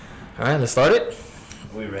All right, let's start it.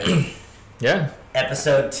 We ready? Yeah.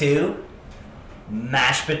 Episode 2,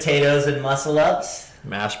 mashed potatoes and muscle ups.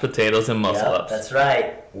 Mashed potatoes and muscle ups. That's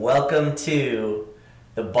right. Welcome to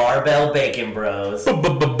the Barbell Bacon Bros.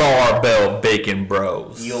 Barbell Bacon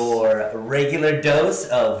Bros. Your regular dose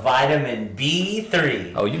of vitamin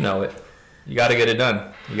B3. Oh, you know it. You got to get it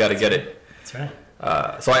done. You got to get it.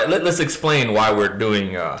 That's right. Let's explain why we're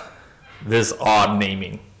doing this odd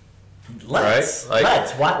naming. Let's. Right?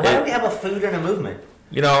 Let's. Why do we have a food and a movement?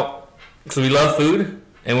 You know, because we love food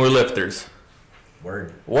and we're lifters.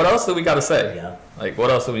 Word. What else do we got to say? Yeah. Like,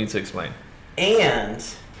 what else do we need to explain? And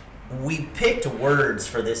we picked words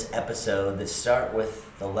for this episode that start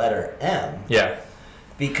with the letter M. Yeah.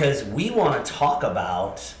 Because we want to talk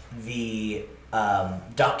about the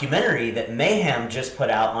documentary that Mayhem just put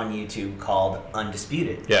out on YouTube called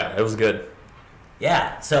Undisputed. Yeah, it was good.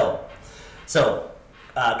 Yeah, so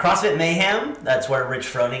CrossFit Mayhem, that's where Rich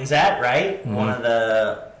Froning's at, right? Mm-hmm. One of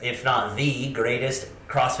the, if not the greatest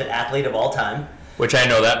CrossFit athlete of all time. Which I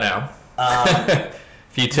know that now.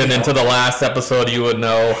 If you tuned into the last episode, you would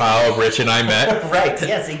know how Rich and I met. Right,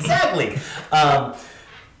 yes, exactly.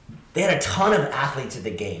 They had a ton of athletes at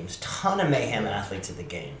the games, ton of Mayhem athletes at the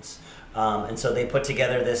games. And so they put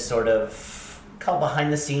together this sort of called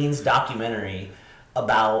behind-the-scenes documentary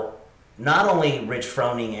about not only Rich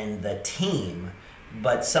Froning and the team,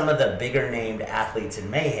 but some of the bigger-named athletes in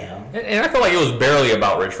Mayhem. And I feel like it was barely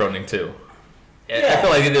about Rich Froning, too. Yeah. I feel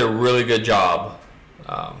like they did a really good job,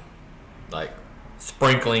 like,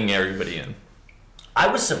 sprinkling everybody in. I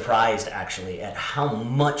was surprised, actually, at how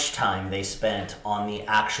much time they spent on the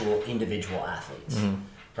actual individual athletes. Mm-hmm.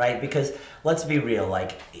 Right? Because, let's be real,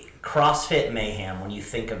 like, CrossFit Mayhem, when you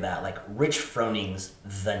think of that, like, Rich Froning's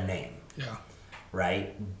the name. Yeah.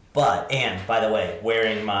 Right? But, and, by the way,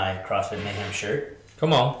 wearing my CrossFit Mayhem shirt.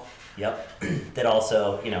 Come on. Yep. That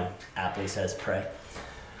also, aptly says pray.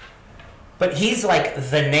 But he's, like,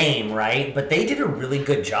 the name, right? But they did a really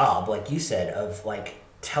good job, like you said, of, like,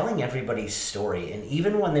 telling everybody's story. And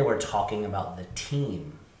even when they were talking about the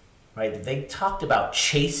team, right? They talked about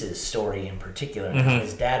Chase's story in particular. Mm-hmm. How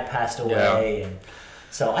his dad passed away. Yeah. And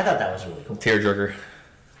so I thought that was really cool. Tearjerker.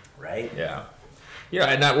 Right? Yeah. Yeah,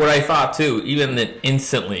 and what I thought, too, even then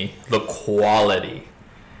instantly, the quality,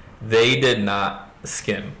 they did not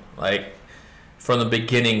skim. Like, from the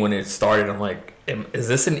beginning when it started, I'm like, is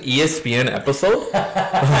this an ESPN episode?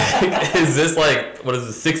 Like, is this like, what is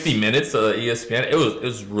it, 60 minutes of ESPN? It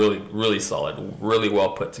was really, really solid, really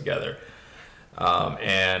well put together.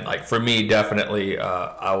 And like for me, definitely,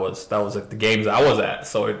 that was like the games I was at.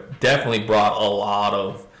 So it definitely brought a lot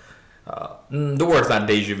of, the word's not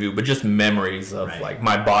deja vu, but just memories of right. Like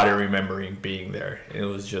my body remembering being there. It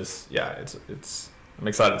was just, yeah, I'm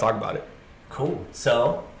excited to talk about it. Cool.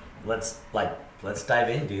 So let's dive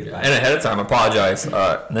in, dude. Yeah. And ahead of time, I apologize.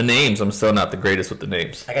 The names, I'm still not the greatest with the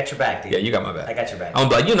names. I got your back, dude. Yeah, you got my back. I got your back. I'm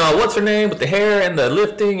like, what's her name with the hair and the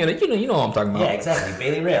lifting, and you know what I'm talking about. Yeah, exactly.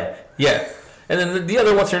 Bailey Rail. Yeah. And then the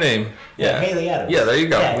other, what's her name? Yeah, Haley Adams. Yeah, there you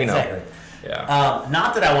go. Yeah, we exactly. know. Yeah.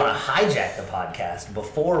 Not that I want to hijack the podcast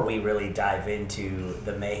before we really dive into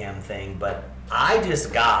the Mayhem thing, but I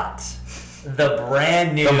just got the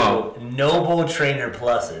brand new Noble Trainer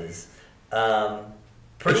Pluses.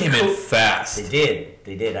 They came in fast.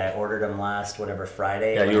 They did. I ordered them last,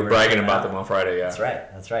 Friday. Yeah, you were bragging about them on Friday, yeah.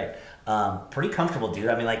 That's right. Pretty comfortable, dude.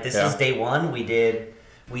 I mean, like, this is day one. We did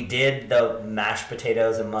the mashed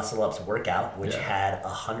potatoes and muscle ups workout, which had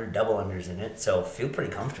 100 double unders in it, so feel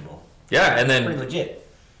pretty comfortable. Yeah, and then pretty legit.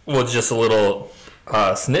 Well, just a little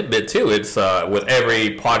snippet too. It's with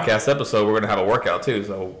every podcast episode, we're gonna have a workout too.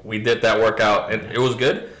 So we did that workout, and it was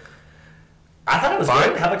good. I thought it was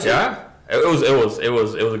good. How about you? Yeah, it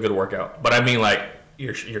was a good workout. But I mean, like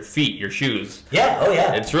your feet, your shoes. Yeah. Oh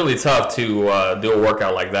yeah. It's really tough to do a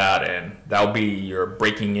workout like that, and that'll be your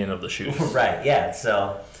breaking in of the shoes. Right. Yeah.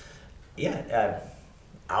 So, yeah,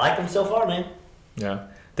 I like them so far, man. Yeah,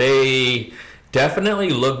 they definitely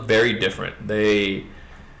look very different. They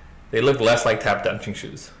look less like tap dancing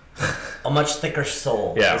shoes. A much thicker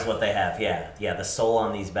sole is what they have. Yeah. The sole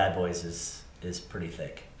on these bad boys is pretty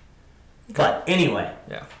thick. But anyway.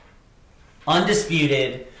 Yeah.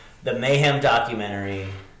 Undisputed, the Mayhem documentary.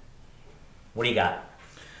 What do you got?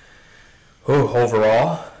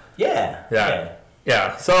 Overall?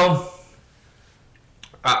 Yeah. So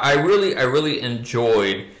I really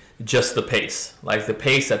enjoyed just the pace, like the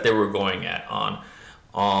pace that they were going at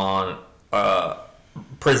on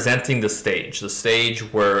presenting the stage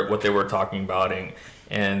where what they were talking about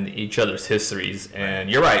and each other's histories.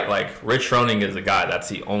 And you're right, like Rich Froning is a guy, that's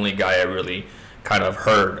the only guy I really kind of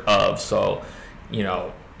heard of. So,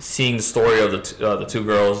 seeing the story of the two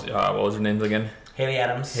girls, what was their names again? Haley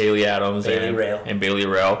Adams. Haley Adams and Bailey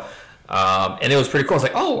Rail. And it was pretty cool. I was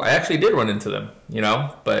like, oh, I actually did run into them,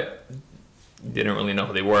 but didn't really know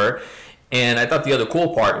who they were. And I thought the other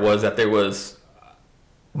cool part was that there was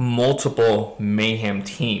multiple Mayhem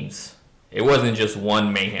teams. It wasn't just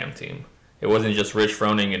one Mayhem team. It wasn't just Rich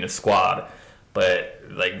Froning and his squad, but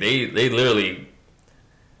like they literally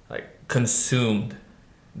like consumed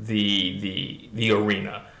the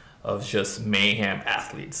arena of just Mayhem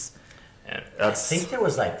athletes. And I think there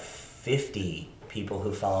was like 50 people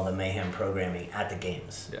who follow the Mayhem programming at the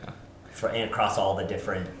games. Yeah. And across all the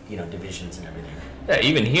different divisions and everything. Yeah,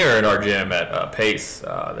 even here at our gym at Pace,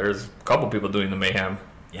 there's a couple people doing the Mayhem.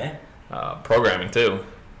 Yeah. Programming too.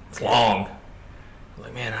 It's long. I'm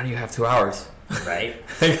like, man, how do you have 2 hours? Right.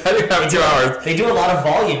 How do you have 2 hours? They do a lot of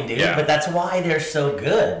volume, dude. Yeah. But that's why they're so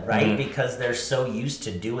good, right? Because they're so used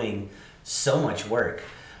to doing so much work.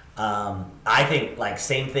 I think, like,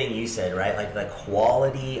 same thing you said, right? Like, the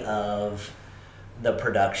quality of the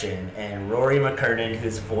production, and Rory McKernan,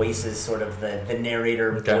 whose voice is sort of the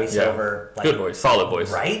narrator voiceover. Yeah. Like, good voice, solid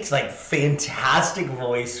voice. Right? Like, fantastic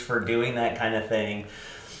voice for doing that kind of thing.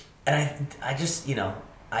 And I just,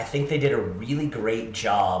 I think they did a really great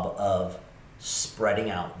job of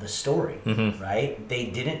spreading out the story, right? They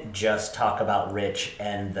didn't just talk about Rich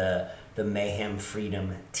and the Mayhem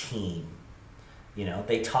Freedom team.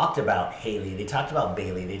 They talked about Haley, they talked about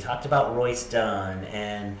Bailey, they talked about Royce Dunn,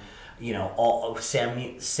 and all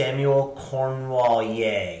Samuel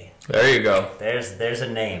Cornwallier. There you go. There's a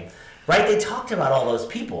name, right? They talked about all those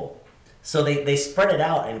people, so they spread it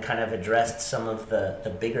out and kind of addressed some of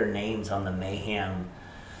the bigger names on the Mayhem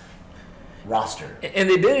roster. And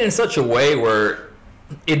they did it in such a way where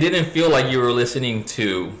it didn't feel like you were listening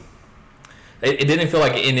to. It didn't feel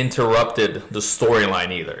like it interrupted the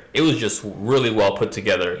storyline either. It was just really well put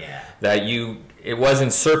together. Yeah. That it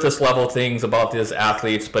wasn't surface level things about these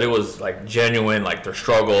athletes, but it was like genuine, like their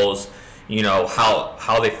struggles,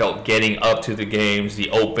 how they felt getting up to the games, the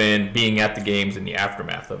Open, being at the games, and the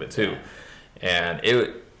aftermath of it too. And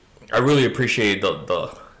I really appreciated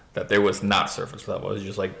that there was not surface level. It was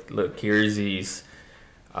just like, look, here's these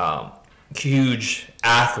huge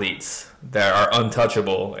athletes that are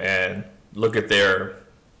untouchable, and look at their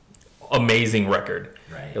amazing record.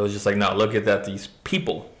 Right. It was just like, no, look at that, these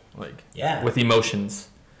people, like, with emotions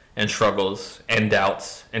and struggles and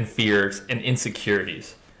doubts and fears and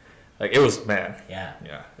insecurities. Like, it was, man. Yeah.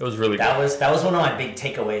 Yeah. It was really that good. That was one of my big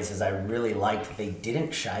takeaways, is I really liked they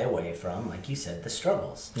didn't shy away from, like you said, the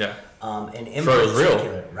struggles. Yeah. And in Struggles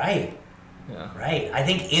particular, real. right. Yeah. Right. I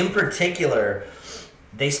think in particular,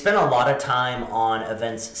 they spent a lot of time on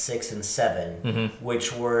events 6 and 7,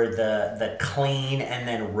 which were the clean and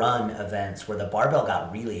then run events where the barbell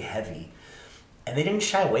got really heavy. And they didn't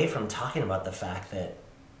shy away from talking about the fact that,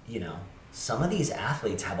 some of these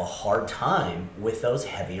athletes have a hard time with those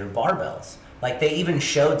heavier barbells. Like, they even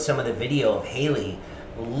showed some of the video of Haley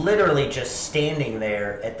literally just standing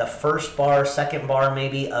there at the first bar, second bar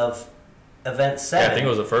maybe of event 7. Yeah, I think it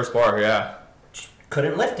was the first bar, yeah.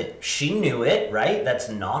 Couldn't lift it. She knew it, right? That's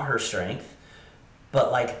not her strength.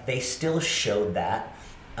 But, like, they still showed that.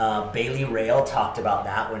 Bailey Rail talked about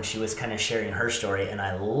that when she was kind of sharing her story, and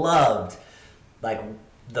I loved, like,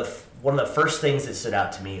 one of the first things that stood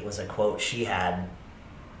out to me was a quote she had.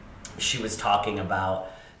 She was talking about,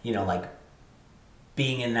 like,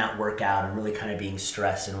 being in that workout and really kind of being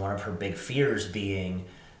stressed, and one of her big fears being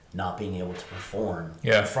not being able to perform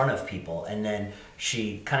in front of people. And then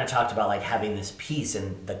she kind of talked about, like, having this peace,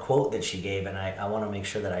 and the quote that she gave, and I want to make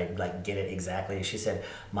sure that I, like, get it exactly. She said,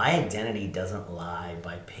 "My identity doesn't lie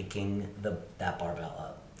by picking that barbell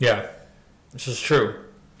up." Yeah. This is true.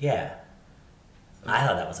 Yeah. I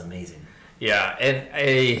thought that was amazing. Yeah, and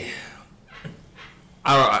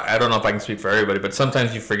I don't know if I can speak for everybody, but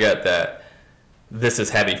sometimes you forget that this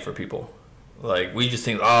is heavy for people. Like, we just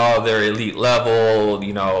think, oh, they're elite level,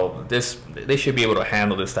 they should be able to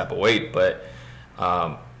handle this type of weight. But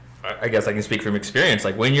I guess I can speak from experience.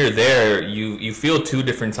 Like, when you're there, you feel two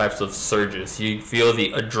different types of surges. You feel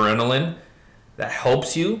the adrenaline that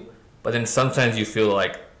helps you, but then sometimes you feel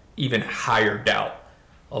like even higher doubt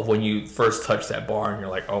of when you first touch that bar and you're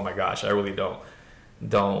like, oh my gosh, I really don't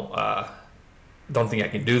think I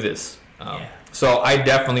can do this. So I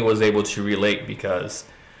definitely was able to relate, because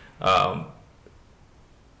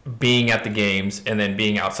being at the games and then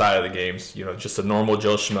being outside of the games, just a normal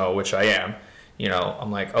Joe Schmo, which I am, I'm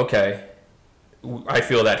like, okay, I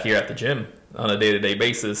feel that here at the gym on a day-to-day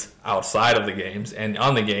basis, outside of the games and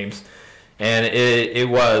on the games. And it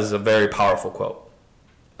was a very powerful quote.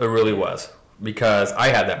 It really was, because I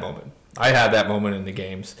had that moment. I had that moment in the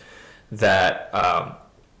games that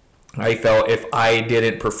I felt if I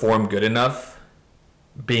didn't perform good enough,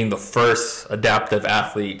 being the first adaptive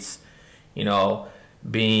athletes, you know,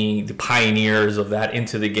 being the pioneers of that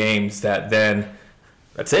into the games, that then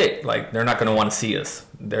that's it. Like, they're not going to want to see us.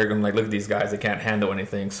 They're going to like, look at these guys, they can't handle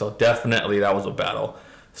anything. So definitely that was a battle.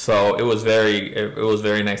 So it was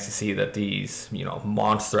very nice to see that these, you know,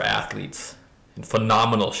 monster athletes in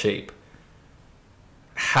phenomenal shape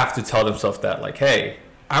have to tell themselves that, like, hey,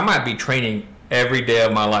 I might be training every day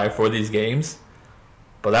of my life for these games,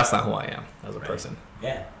 but that's not who I am as a person.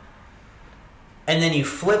 Yeah. And then you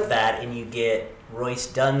flip that and you get Royce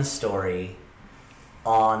Dunn's story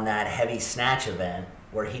on that heavy snatch event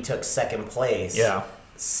where he took second place,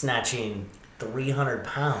 snatching 300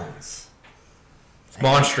 pounds. It's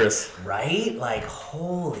monstrous. Right? Like,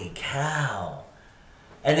 holy cow.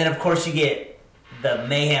 And then, of course, you get the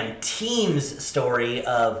Mayhem team's story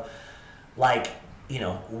of, like, you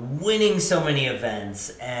know, winning so many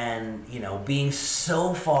events and, you know, being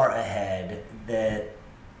so far ahead that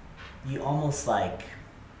you almost like,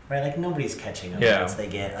 right, like nobody's catching them once they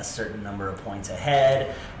get a certain number of points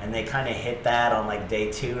ahead, and they kind of hit that on like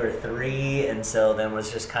day 2 or 3, and so then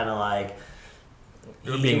was just kind of like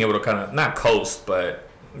being able to kind of not coast, but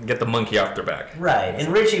get the monkey off their back. Right,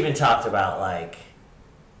 and Rich even talked about like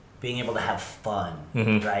being able to have fun,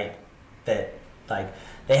 right? That like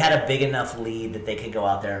they had a big enough lead that they could go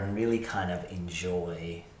out there and really kind of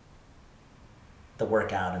enjoy the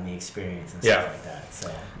workout and the experience and stuff like that.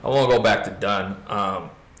 So I want to go back to Dunn,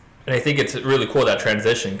 and I think it's really cool, that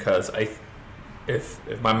transition, because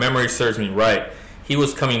if my memory serves me right, he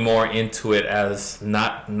was coming more into it as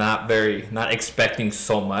not expecting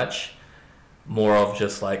so much, more of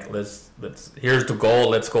just like let's here's the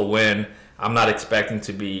goal, let's go win. I'm not expecting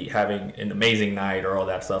to be having an amazing night or all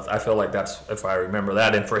that stuff. I feel like that's, if I remember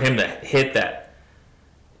that, and for him to hit that,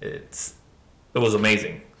 it was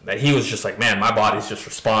amazing. That he was just like, man, my body's just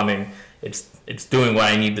responding. It's doing what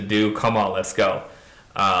I need to do. Come on, let's go.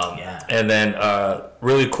 And then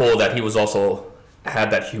really cool that he was also had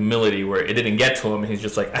that humility where it didn't get to him. He's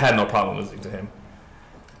just like, I had no problem losing to him.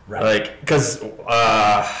 Right. Like, because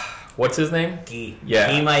what's his name? Guy. Yeah.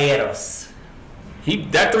 Guy Mayeros.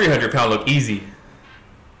 That 300-pound looked easy.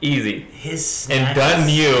 His snatches. And Dunn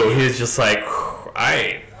knew. He was just like,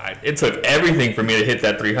 it took everything for me to hit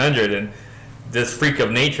that 300, and this freak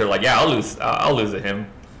of nature, like, yeah, I'll lose to him.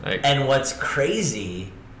 Like, and what's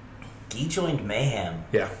crazy, Guy joined Mayhem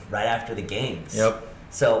right after the games. Yep.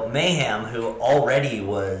 So Mayhem, who already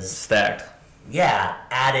was stacked,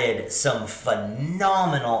 added some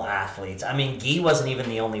phenomenal athletes. I mean, Guy wasn't even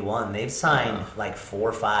the only one. They've signed like 4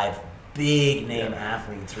 or 5 big name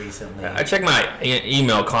athletes recently. I check my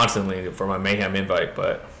email constantly for my Mayhem invite,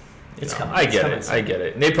 but it's coming. I get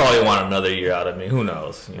it. And they probably want another year out of me. Who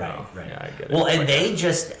knows? You know? Right. Yeah, I get it. Well, and they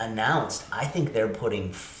just announced, I think they're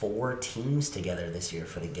putting 4 teams together this year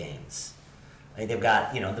for the games. I think they've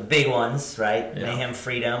got, the big ones, right? Yeah. Mayhem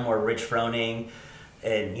Freedom, or Rich Froning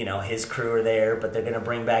and, his crew are there, but they're going to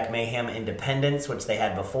bring back Mayhem Independence, which they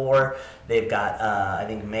had before. They've got, I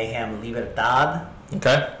think, Mayhem Libertad.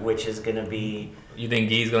 Okay. Which is going to be... You think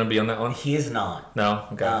Guy's going to be on that one? He is not. No?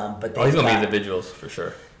 Okay. But he's going to be individuals for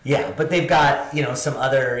sure. Yeah, but they've got, some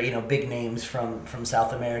other, big names from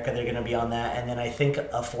South America. They're going to be on that. And then I think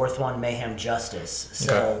a 4th one, Mayhem Justice.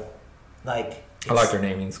 So, like... I like their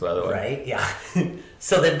namings, by the way. Right? Yeah.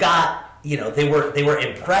 So they've got, they were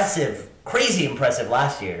impressive, crazy impressive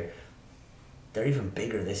last year. They're even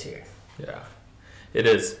bigger this year. Yeah. It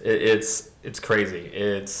is. It's crazy.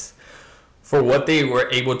 It's... For what they were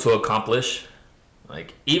able to accomplish,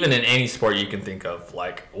 like, even in any sport you can think of,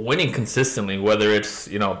 like, winning consistently, whether it's,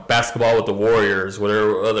 basketball with the Warriors, whether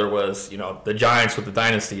it was, the Giants with the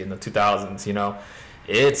Dynasty in the 2000s,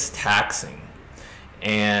 it's taxing.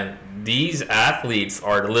 And these athletes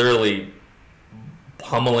are literally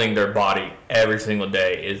pummeling their body every single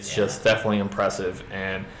day. It's just definitely impressive.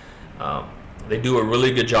 And they do a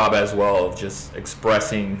really good job as well of just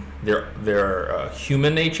expressing their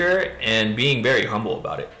human nature and being very humble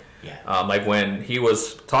about it. Yeah. Like when he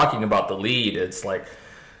was talking about the lead, it's like,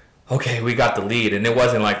 okay, we got the lead, and it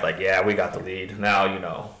wasn't like yeah, we got the lead.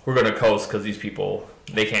 Now we're gonna coast because these people,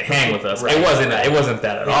 they can't hang with us. Right. It wasn't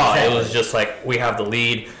that at all. Exactly. It was just like, we have the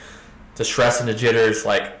lead. The stress and the jitters,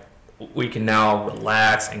 like, we can now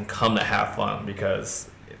relax and come to have fun, because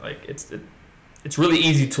like it's really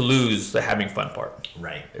easy to lose the having fun part.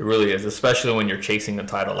 Right. It really is, especially when you're chasing a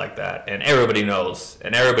title like that, and everybody knows,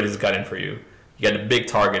 and everybody's gunning for you. You got a big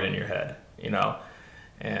target in your head,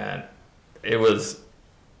 and it was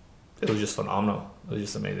just phenomenal. It was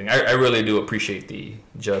just amazing. I really do appreciate the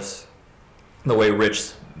just the way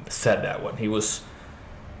Rich said that one. He was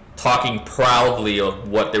talking proudly of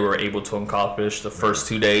what they were able to accomplish the first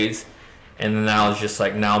 2 days, and now it's just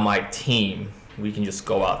like, now my team, we can just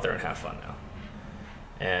go out there and have fun now,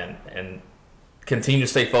 and continue to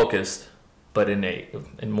stay focused, but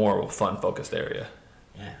in more of a fun focused area.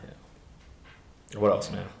 Yeah. What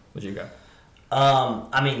else, man? What you got?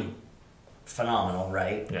 I mean, phenomenal,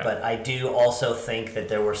 right? Yeah. But I do also think that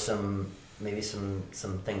there were some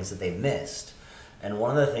things that they missed. And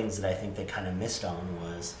one of the things that I think they kind of missed on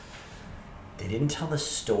was they didn't tell the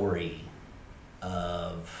story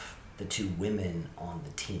of the two women on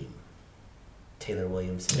the team, Taylor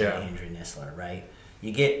Williamson and Andrea Nisler, right?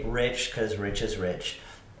 You get Rich because Rich is rich.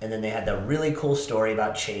 And then they had the really cool story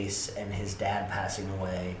about Chase and his dad passing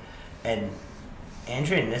away. And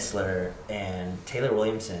Andrea Nisler and Taylor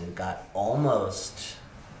Williamson got almost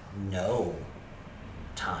no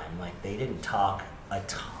time. Like, they didn't talk a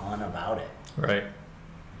ton about it. Right.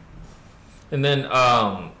 And then,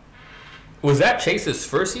 was that Chase's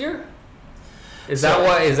first year? Is that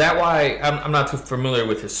why I'm not too familiar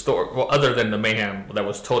with his story? Well, other than the mayhem that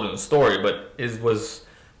was told in the story, but was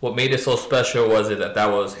what made it so special, was it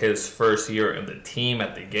that was his first year in the team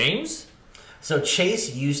at the games? So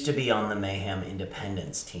Chase used to be on the Mayhem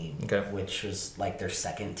Independence team, okay, which was like their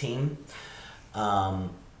second team. And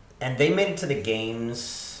they made it to the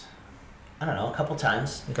games, I don't know, a couple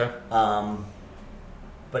times. Okay.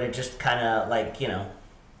 But it just kind of like,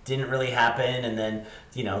 didn't really happen. And then,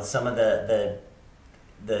 some of the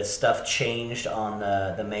stuff changed on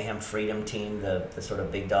the Mayhem Freedom team, the sort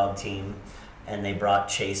of big dog team, and they brought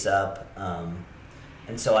Chase up.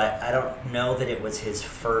 And so I don't know that it was his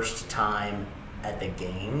first time at the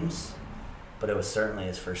games, but it was certainly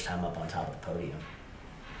his first time up on top of the podium.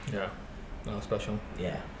 Yeah, no, special.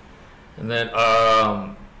 Yeah. And then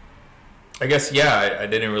I guess, I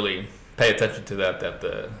didn't really pay attention to that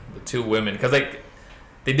the two women, because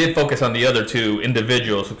they did focus on the other two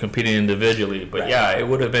individuals who competed individually, but right. It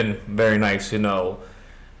would have been very nice to know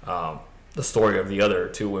the story of the other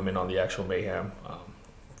two women on the actual Mayhem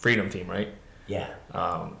Freedom team, right? Yeah.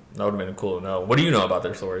 That would have been cool to know. What do you know about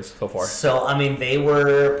their stories so far? So, I mean, they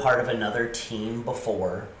were part of another team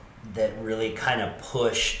before that really kind of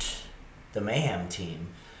pushed the Mayhem team.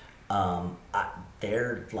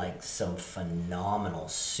 They're like some phenomenal,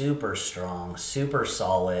 super strong, super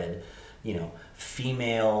solid,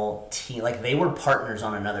 female team. Like, they were partners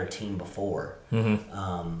on another team before.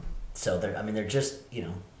 Mm-hmm. So they're just,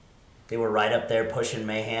 they were right up there pushing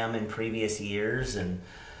Mayhem in previous years, and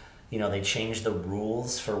they changed the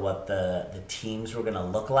rules for what the teams were going to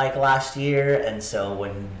look like last year. And so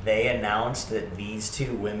when they announced that these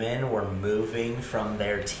two women were moving from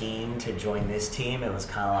their team to join this team, it was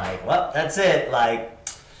kind of like, well, that's it. Like,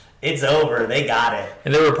 it's over. They got it.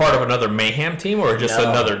 And they were part of another Mayhem team, or just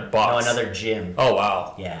another box? No, another gym. Oh,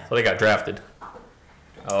 wow. Yeah. So they got drafted.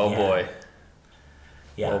 Oh, yeah. Boy.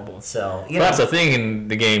 Yeah. Oh, boy. So, that's a thing in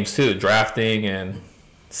the games, too, drafting and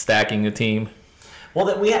stacking the team.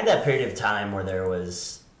 Well, we had that period of time where there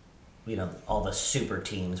was, all the super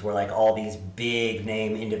teams where, like, all these big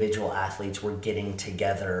name individual athletes were getting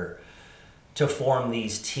together to form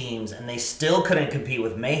these teams, and they still couldn't compete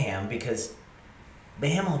with Mayhem because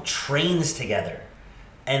Mayhem all trains together,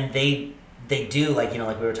 and they do, like,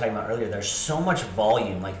 like we were talking about earlier, there's so much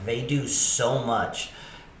volume, like, they do so much,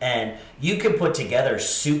 and you can put together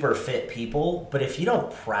super fit people, but if you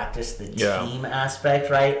don't practice the team aspect,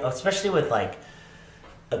 right, especially with, like,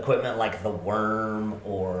 equipment like the Worm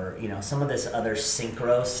or some of this other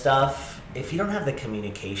synchro stuff, if you don't have the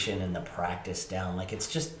communication and the practice down, like, it's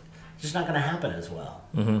just not going to happen as well.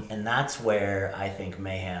 Mm-hmm. And that's where I think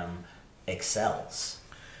Mayhem excels.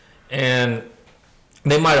 And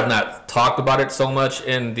they might have not talked about it so much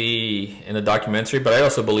in the documentary, but I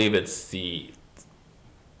also believe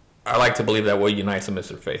I like to believe that what unites them is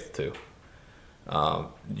their faith too.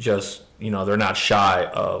 They're not shy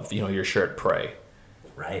of your shirt pray.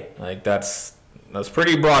 Right. Like, that's a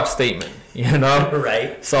pretty broad statement,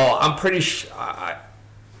 Right. So I'm pretty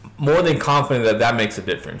more than confident that makes a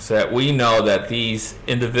difference. That we know that these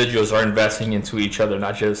individuals are investing into each other,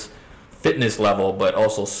 not just fitness level, but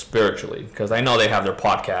also spiritually. Because I know they have their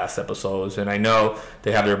podcast episodes, and I know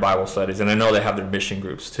they have their Bible studies, and I know they have their mission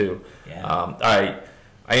groups too. Yeah.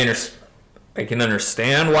 I can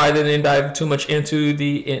understand why they didn't dive too much into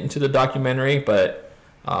the documentary, but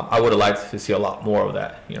I would have liked to see a lot more of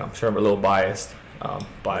that. I'm sure I'm a little biased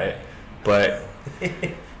by it, but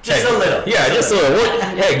just a little. Yeah, just a little.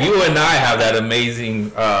 Hey, you and I have that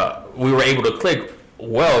amazing. We were able to click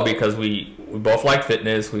well because we both like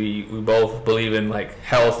fitness. We both believe in, like,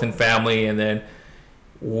 health and family, and then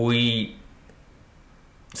we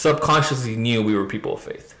subconsciously knew we were people of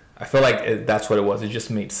faith. I feel like that's what it was. It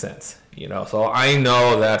just made sense, you know. So I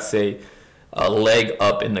know that's a leg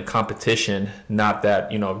up in the competition. Not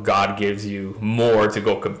that, you know, God gives you more to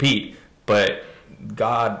go compete, but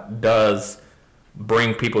God does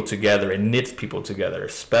bring people together and knits people together,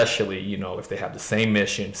 especially, you know, if they have the same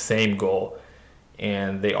mission, same goal,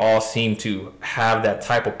 and they all seem to have that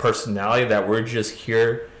type of personality that we're just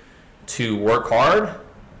here to work hard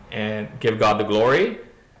and give God the glory,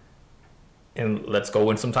 and let's go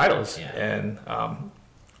win some titles. Yeah. And I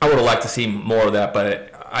would have liked to see more of that,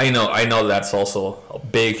 but I know that's also a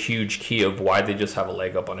big, huge key of why they just have a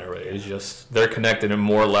leg up on everybody. It's just they're connected in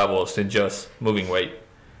more levels than just moving weight.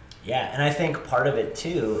 Yeah, and I think part of it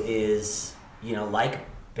too is, you know, like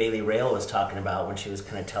Bailey Rail was talking about when she was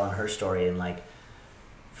kind of telling her story, and like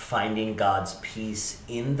finding God's peace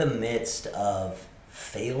in the midst of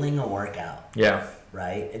failing a workout. Yeah.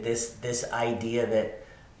 Right? This idea that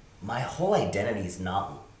my whole identity is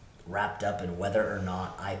not wrapped up in whether or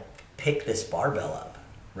not I pick this barbell up,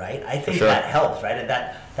 right? I think that helps, right?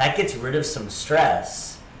 That gets rid of some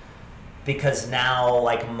stress, because now,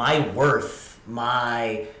 like, my worth,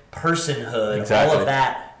 my personhood, all of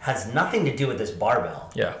that has nothing to do with this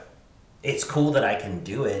barbell. Yeah. It's cool that I can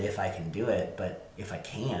do it if I can do it, but if I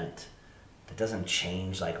can't, that doesn't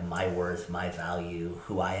change, like, my worth, my value,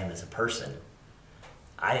 who I am as a person.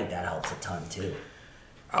 I think that helps a ton too.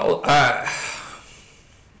 I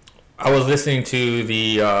was listening to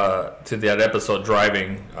that episode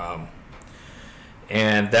driving,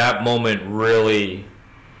 and that moment really,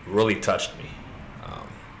 really touched me,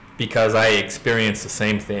 because I experienced the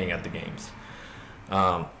same thing at the games.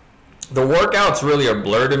 The workouts really are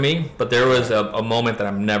blur to me, but there was a moment that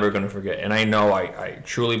I'm never going to forget, and I know I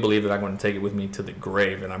truly believe that I'm going to take it with me to the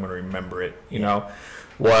grave, and I'm going to remember it. You know,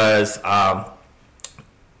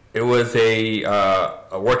 it was a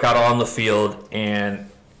workout on the field, and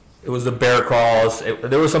it was the bear crawls.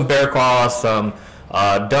 There was some bear crawls, some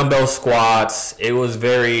dumbbell squats. It was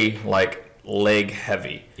very, like, leg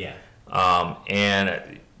heavy. Yeah.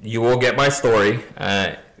 And you will get my story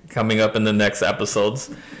coming up in the next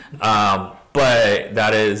episodes. But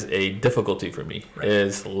that is a difficulty for me, right.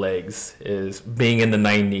 Is legs, is being in the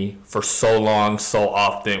 90 for so long, so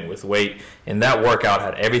often with weight. And that workout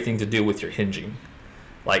had everything to do with your hinging.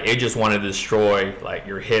 Like, it just wanted to destroy, like,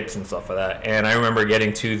 your hips and stuff like that. And I remember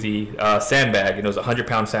getting to the sandbag, and it was a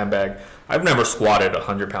 100-pound sandbag. I've never squatted a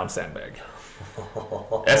 100-pound sandbag.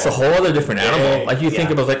 That's a whole other different animal. Like, you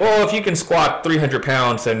think about, like, oh, if you can squat 300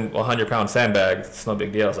 pounds and a 100-pound sandbag, it's no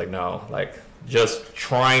big deal. It's like, no, like, just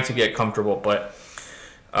trying to get comfortable. But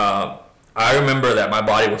I remember that my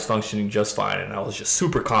body was functioning just fine, and I was just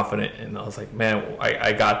super confident. And I was like, man,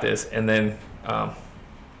 I got this. And then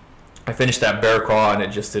I finished that bear crawl, and it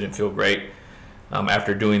just didn't feel great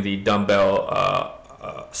after doing the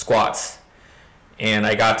dumbbell squats. And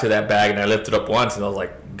I got to that bag, and I lifted up once, and I was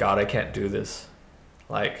like, God, I can't do this.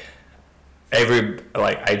 Like,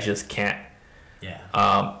 I just can't. Yeah.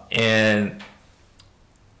 And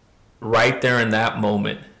right there in that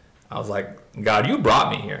moment, I was like, God, you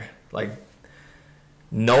brought me here. Like,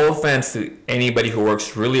 no offense to anybody who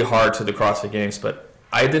works really hard to the CrossFit Games, but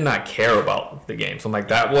I did not care about the games. I'm like,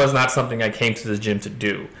 that was not something I came to the gym to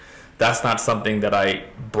do. That's not something that I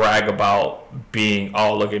brag about being,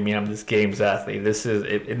 oh, look at me, I'm this games athlete.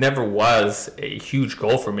 It never was a huge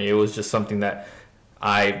goal for me. It was just something that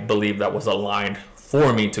I believe that was aligned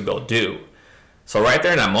for me to go do. So right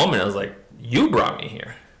there in that moment, I was like, you brought me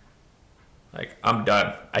here. Like, I'm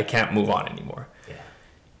done. I can't move on anymore. Yeah.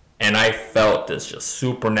 And I felt this just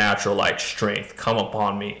supernatural, like, strength come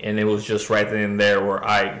upon me. And it was just right then and there where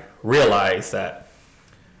I realized that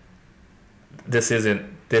this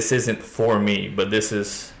isn't for me, but this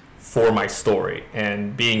is for my story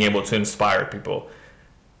and being able to inspire people.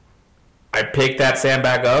 I picked that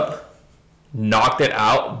sandbag up, knocked it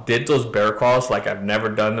out, did those bear crawls like I've never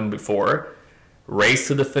done them before, raced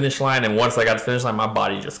to the finish line, and once I got to the finish line, my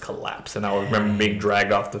body just collapsed, and I remember being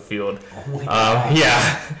dragged off the field.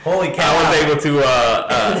 Yeah. Holy cow. I was able to,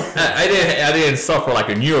 I didn't suffer like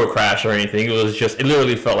a neuro crash or anything. It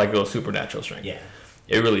literally felt like it was supernatural strength. Yeah.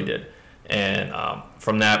 It really did. And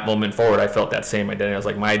from that moment forward, I felt that same identity. I was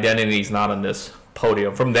like, my identity is not on this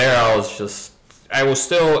podium. From there, I was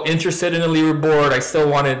still interested in the leaderboard. I still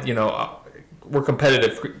wanted, we're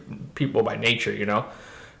competitive people by nature,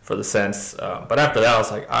 for the sense. But after that, I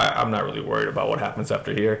was like, I'm not really worried about what happens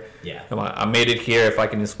after here. Yeah. I made it here. If I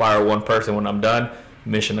can inspire one person when I'm done,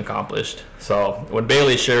 mission accomplished. So when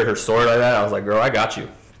Bailey shared her story like that, I was like, girl, I got you.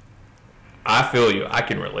 I feel you. I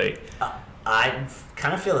can relate. I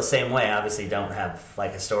kind of feel the same way. Obviously don't have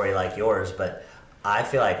like a story like yours, but I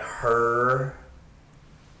feel like her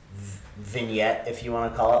vignette, if you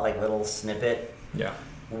want to call it, like little snippet, Yeah.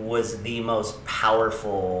 was the most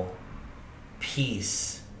powerful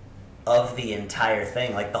piece of the entire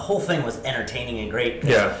thing. Like the whole thing was entertaining and great.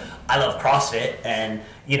 Yeah. I love CrossFit and,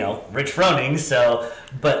 you know, Rich Froning, so,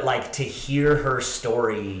 but like to hear her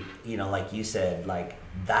story, you know, like you said, like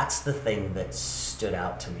that's the thing that stood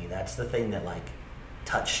out to me. That's the thing that like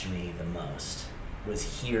touched me the most,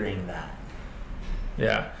 was hearing that.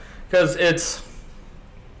 Yeah. Because it's,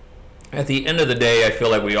 at the end of the day, I feel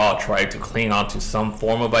like we all try to cling on to some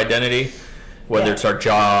form of identity, whether Yeah. it's our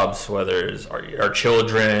jobs, whether it's our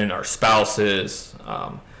children, our spouses.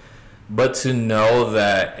 But to know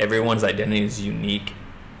that everyone's identity is unique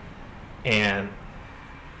and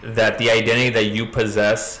that the identity that you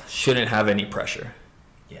possess shouldn't have any pressure.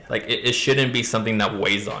 Yeah. Like, it shouldn't be something that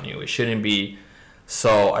weighs on you. It shouldn't be.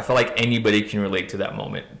 So I feel like anybody can relate to that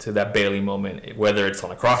moment, to that Bailey moment, whether it's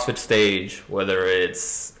on a CrossFit stage, whether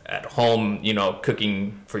it's at home, you know,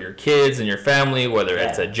 cooking for your kids and your family, whether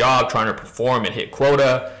it's a job trying to perform and hit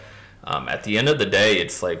quota. At the end of the day,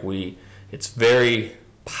 it's like it's very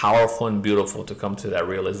powerful and beautiful to come to that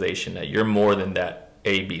realization that you're more than that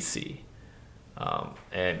ABC.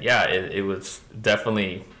 And yeah, it was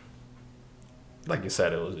definitely, like you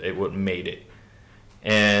said, it what made it.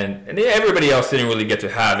 And everybody else didn't really get to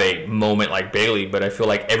have a moment like Bailey, but I feel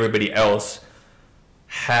like everybody else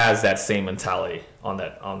has that same mentality on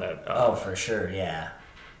that. Oh, for sure, yeah.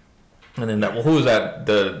 And then who was that?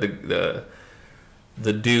 The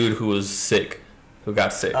dude who was sick, who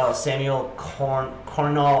got sick. Oh, Samuel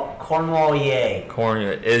Cornwallier.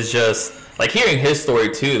 Cornwallier is just like hearing his story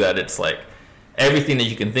too. That it's like everything that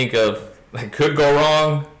you can think of that could go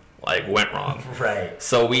wrong, like went wrong. Right.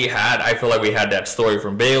 So I feel like we had that story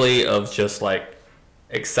from Bailey of just like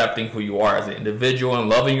accepting who you are as an individual and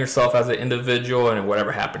loving yourself as an individual, and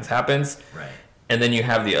whatever happens, happens. Right. And then you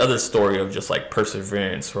have the other story of just like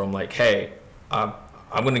perseverance from like, hey, I'm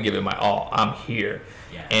going to give it my all. I'm here.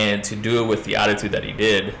 Yeah. And to do it with the attitude that he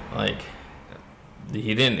did, like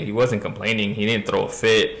he wasn't complaining. He didn't throw a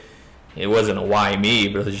fit. It wasn't a why me,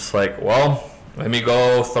 but it was just like, well, let me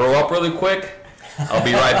go throw up really quick. I'll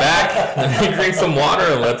be right back. Let me drink some water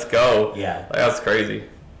and let's go. Yeah. Like, that's crazy.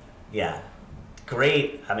 Yeah.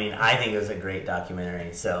 Great. I mean, I think it was a great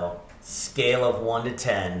documentary. So, scale of 1 to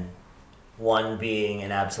 10, 1 being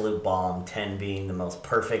an absolute bomb, 10 being the most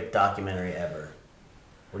perfect documentary ever.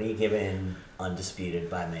 What are you giving Undisputed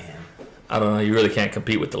by Mayhem? I don't know. You really can't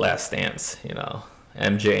compete with The Last Dance, you know.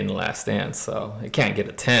 MJ in The Last Dance, so it can't get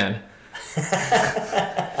a 10.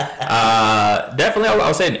 Definitely, I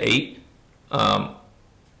would say an 8.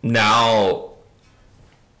 Now,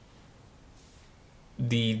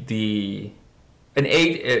 an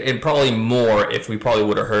 8 and probably more if we probably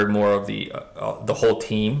would have heard more of the whole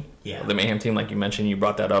team, the Mayhem team, like you mentioned. You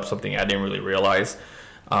brought that up, something I didn't really realize.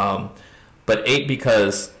 But 8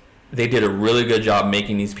 because they did a really good job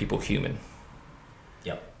making these people human.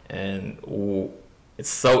 Yep. And it's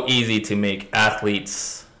so easy to make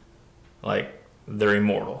athletes like they're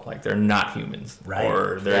immortal, like they're not humans, right?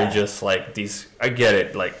 Or they're just like these. I get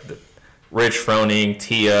it, like Rich Froning,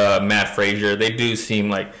 Tia, Matt Frazier. They do seem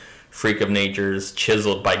like freak of natures,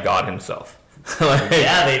 chiseled by God Himself. Like,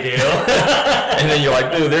 yeah, they do. And then you're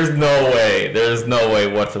like, dude, there's no way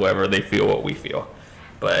whatsoever they feel what we feel.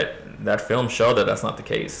 But that film showed that that's not the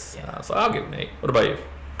case. Yeah. So I'll give it an 8. What about you?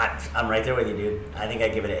 I'm right there with you, dude. I think I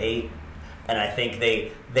give it an 8, and I think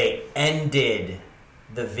they ended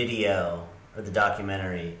the video or the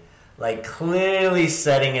documentary like clearly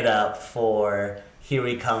setting it up for here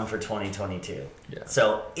we come for 2022. Yeah.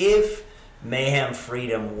 So if Mayhem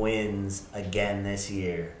Freedom wins again this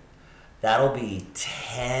year, that'll be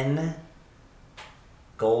 10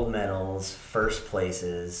 gold medals, first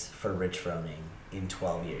places for Rich Froning in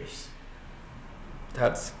 12 years.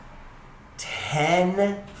 That's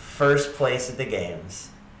 10 first place at the games.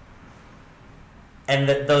 And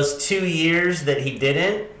those 2 years that he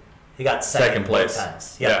didn't, he got second place. both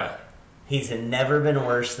times. Yep. Yeah. He's never been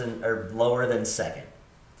worse than or lower than second.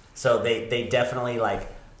 So they definitely like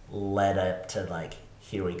led up to like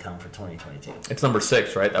here we come for 2022. It's number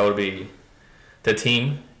 6, right? That would be the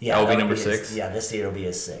team. Yeah, that would be number 6. Yeah, this year will be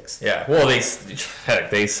his 6th. Yeah. Well,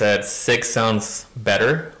 they said 6 sounds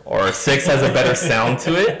better, or 6 has a better sound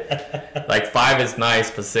to it. Like 5 is nice,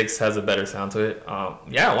 but 6 has a better sound to it.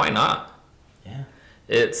 Yeah, why not? Yeah.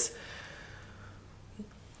 It's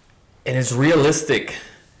realistic.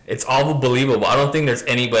 It's all believable. I don't think there's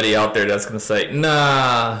anybody out there that's gonna say,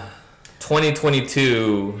 nah,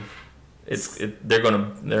 2022.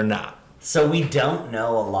 They're not. So we don't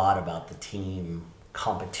know a lot about the team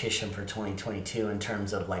competition for 2022 in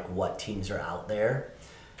terms of like what teams are out there.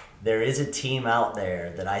 There is a team out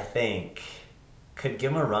there that I think could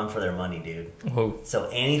give them a run for their money, dude. Who? So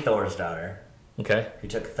Annie Thorsdottir, Okay. who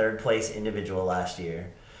took third place individual last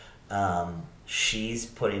year, she's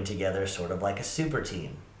putting together sort of like a super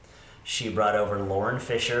team. She brought over Lauren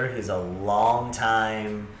Fisher, who's a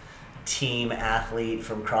longtime team athlete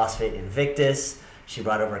from CrossFit Invictus. She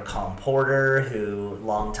brought over Colin Porter, who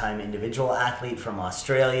longtime individual athlete from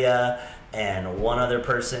Australia, and one other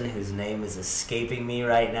person whose name is escaping me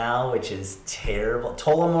right now, which is terrible.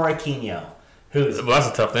 Tola Moraquinho, who's Well, that's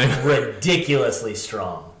a tough thing. ridiculously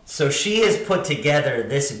strong. So she has put together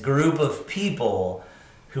this group of people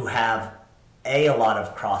who have a lot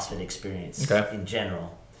of CrossFit experience Okay. in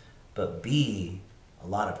general, but B, a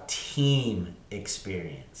lot of team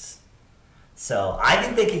experience. So I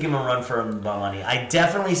think they could give them a run for money. I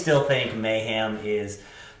definitely still think Mayhem is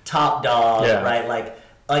top dog, Yeah. right? Like,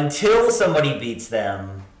 until somebody beats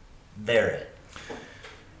them, they're it.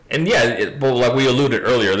 And yeah, well, like we alluded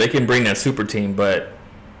earlier, they can bring that super team, but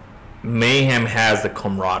Mayhem has the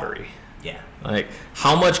camaraderie. Yeah. Like,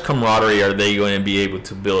 how much camaraderie are they going to be able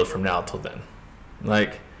to build from now till then?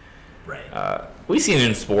 Like, Right. we see it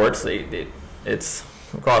in sports. It's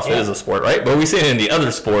CrossFit Yeah. is a sport, right? But we see it in the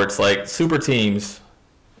other sports. Like, super teams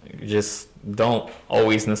just don't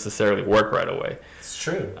always necessarily work right away. It's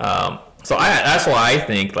true. So that's why I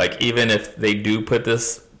think, like, even if they do put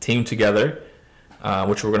this team together,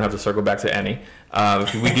 which we're gonna have to circle back to Annie,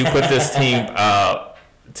 if we do put this team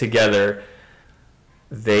together,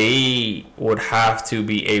 they would have to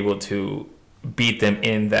be able to beat them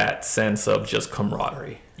in that sense of just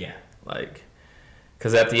camaraderie. Yeah. Like,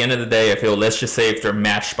 because at the end of the day, I feel, let's just say if they're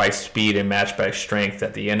matched by speed and matched by strength,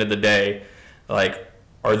 at the end of the day, like,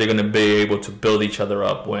 are they going to be able to build each other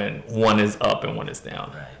up when one is up and one is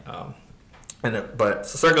down? Right. But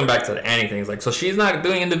so circling back to the Annie things, like, so she's not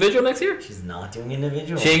doing individual next year? She's not doing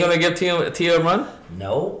individual. She ain't going to give Tia a run?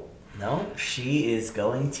 No, she is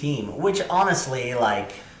going team. Which honestly,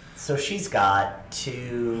 like, so she's got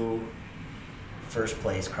 2 first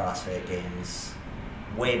place CrossFit games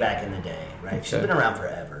way back in the day, right? She's Okay. been around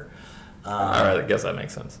forever. All right, I guess that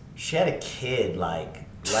makes sense. She had a kid like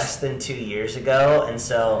less than 2 years ago, and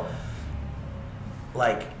so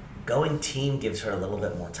like going team gives her a little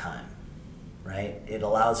bit more time, right? It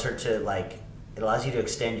allows her to it allows you to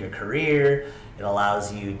extend your career. It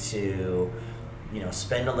allows you to,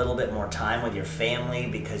 spend a little bit more time with your family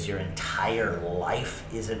because your entire life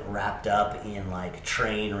isn't wrapped up in like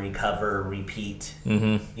train, recover, repeat.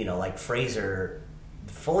 Mm-hmm. Like Fraser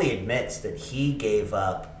fully admits that he gave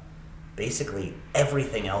up basically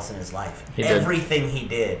everything else in his life. Everything he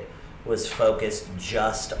did was focused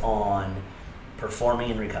just on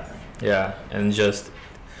performing and recovering. Yeah, and just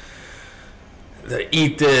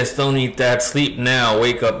eat this, don't eat that, sleep now,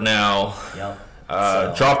 wake up now. Yep.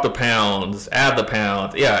 Drop the pounds, add the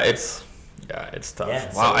pounds. Yeah, it's tough. Yeah,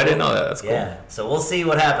 wow, so I didn't know that. That's cool. Yeah. So we'll see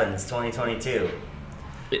what happens 2022.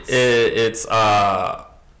 It's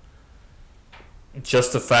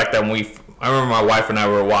just the fact that I remember my wife and I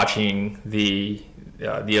were watching the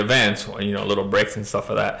events, little breaks and stuff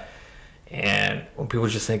like that. And when people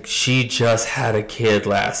just think she just had a kid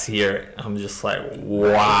last year, I'm just like,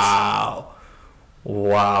 wow.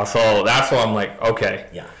 So that's why I'm like, okay.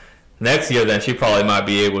 Yeah. Next year, then she probably might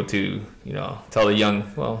be able to, tell the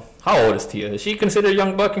young. Well, how old is Tia? Is she considered a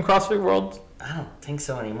young buck in CrossFit world? I don't think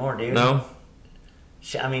so anymore, dude. No.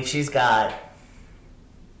 She's got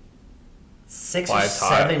 6 or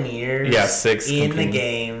 7 years. Yeah, 6 in competing. the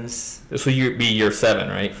games. This will be year 7,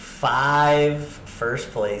 right? 5 first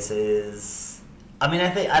places.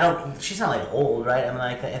 She's not like old, right?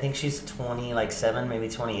 I think she's 27, maybe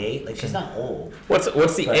 28. Like, she's not old. What's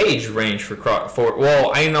the age range for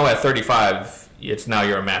well, I know at 35 it's now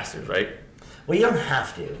you're a master's, right? Well, you don't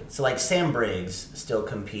have to. So like Sam Briggs still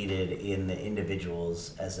competed in the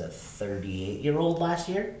individuals as a 38-year-old last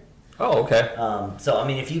year. Oh, okay. So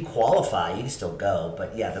if you qualify, you can still go.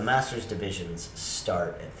 But yeah, the masters divisions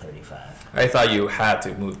start at 35. I thought you had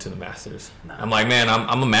to move to the masters. No. I'm like, man,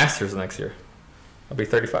 I'm a master's next year. I'll be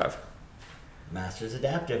 35. Masters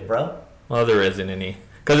adaptive, bro. Well, there isn't any.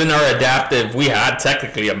 Because in our adaptive, we had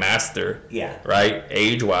technically a master. Yeah. Right?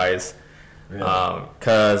 Age-wise. Really?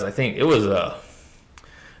 Because I think it was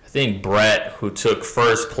Brett who took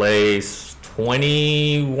first place,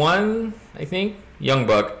 21, I think. Young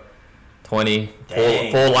buck. 20.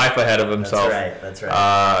 Full life ahead of himself. That's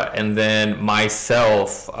right. And then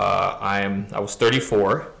myself, I was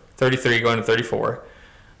 33 going to 34.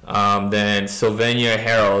 Then Sylvania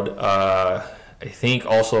Harold, I think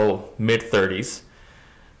also mid-30s.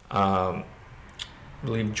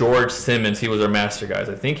 believe George Simmons, he was our master guys.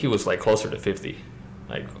 I think he was like closer to 50,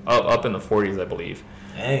 like up in the 40s, I believe.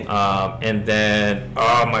 Dang. And then,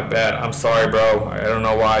 oh my bad, I'm sorry, bro. I don't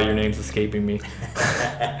know why your name's escaping me.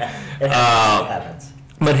 It happens.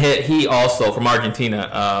 But he also from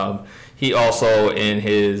Argentina. He also in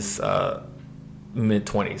his mid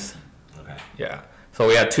 20s. Okay. Yeah. So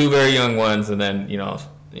we had two very young ones, and then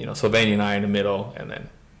Sylvania and I in the middle, and then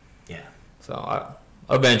Yeah. so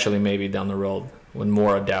eventually maybe down the road when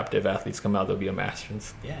more adaptive athletes come out, there'll be a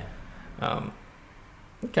Masters. Yeah.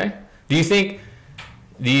 Okay. Do you think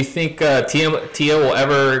Tia will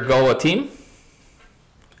ever go a team?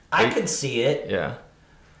 I could see it. Yeah.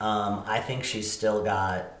 I think she's still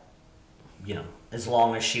got, as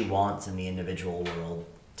long as she wants in the individual world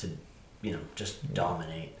to, just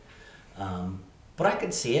dominate. But I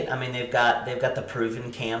could see it. I mean, they've got the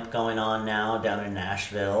Proven camp going on now down in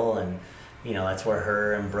Nashville, and that's where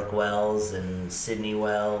her and Brooke Wells and Sydney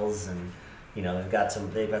Wells and they've got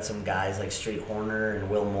some guys like Street Horner and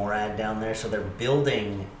Will Morad down there. So they're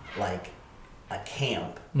building like a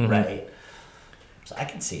camp, right? So I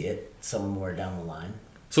can see it somewhere down the line.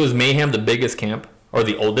 So is Mayhem the biggest camp or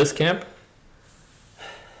the oldest camp?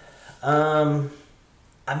 I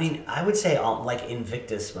mean, I would say like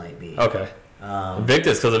Invictus might be. Okay.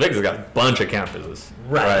 Invictus, because Invictus got a bunch of campuses.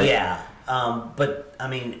 Right. Yeah. But I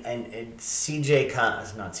mean, and CJ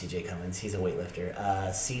not CJ Cummins, he's a weightlifter.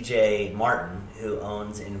 CJ Martin, who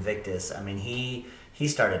owns Invictus. I mean, he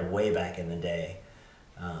started way back in the day.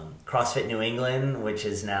 CrossFit New England, which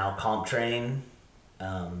is now CompTrain.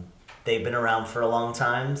 They've been around for a long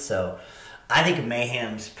time, so I think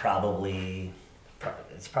Mayhem's probably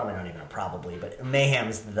not even a probably, but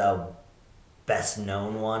Mayhem's the best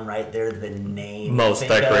known one, right? They're the name. Most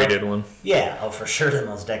decorated one. Yeah, for sure the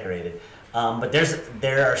most decorated. But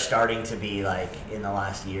there are starting to be, like, in the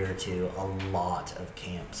last year or two, a lot of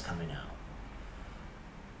camps coming out.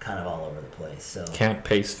 Kind of all over the place. So Camp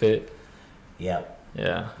Pace Fit. Yep.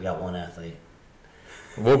 Yeah. We got one athlete.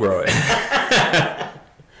 We'll grow it.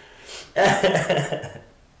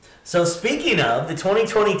 So speaking of, the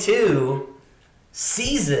 2022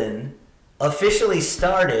 season officially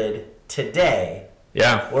started today.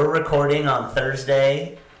 Yeah. We're recording on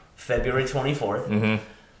Thursday, February 24th. Mm-hmm.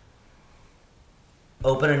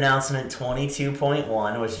 Open announcement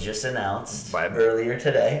 22.1 was just announced earlier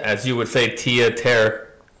today. As you would say, Tia Claire.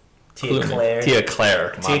 Tia Claire. Tia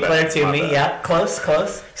Claire. Tia Claire Toomey. Yeah, close.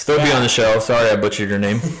 Still be on the show. Sorry I butchered your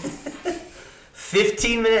name.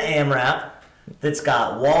 15-minute AMRAP that's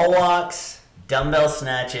got wall walks, dumbbell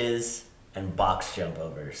snatches, and box jump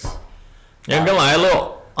overs. Yeah, I'm gonna lie, a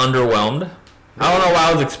little underwhelmed. I don't know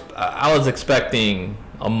why I was expecting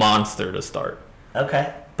a monster to start.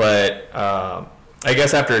 Okay. But I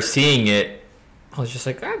guess after seeing it, I was just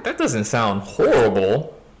like, that doesn't sound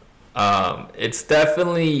horrible. It's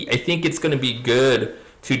definitely, I think it's going to be good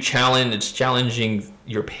to challenge. It's challenging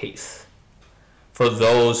your pace for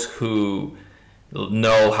those who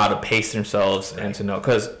know how to pace themselves and to know,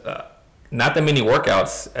 because not that many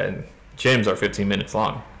workouts and gyms are 15 minutes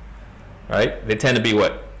long, right? They tend to be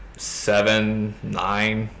 7,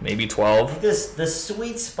 9, maybe 12. The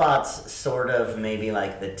sweet spot's sort of maybe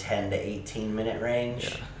like the 10 to 18 minute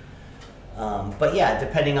range. Yeah. But yeah,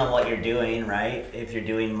 depending on what you're doing, right? If you're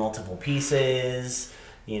doing multiple pieces,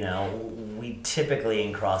 we typically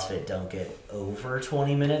in CrossFit don't get over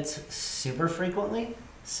 20 minutes super frequently.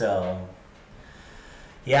 So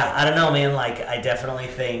yeah, I don't know, man. Like, I definitely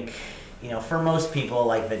think, for most people,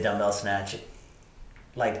 like the dumbbell snatch,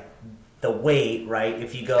 like the weight, right?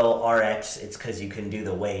 If you go RX, it's because you can do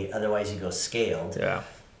the weight. Otherwise, you go scaled. Yeah.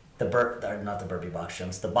 Not the burpee box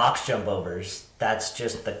jumps. The box jump overs, that's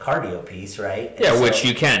just the cardio piece, right? Yeah, which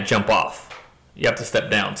you can't jump off. You have to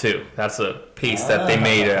step down, too. That's a piece that they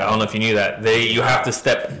made. I don't know if you knew that. You have to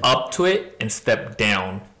step up to it and step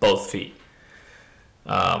down both feet.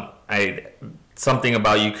 Something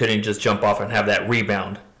about you couldn't just jump off and have that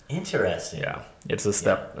rebound. Interesting. Yeah, it's a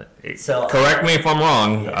step. Yeah. So correct me if I'm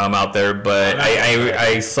wrong, out there, but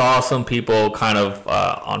I saw some people kind of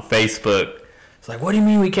on Facebook. It's like, what do you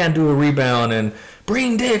mean we can't do a rebound and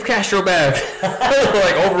bring Dave Castro back?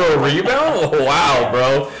 Like over a rebound? Wow,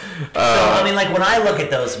 bro. So I mean, like when I look at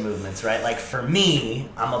those movements, right? Like for me,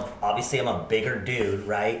 I'm a bigger dude,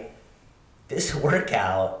 right? This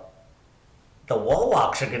workout, the wall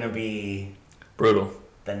walks are gonna be brutal.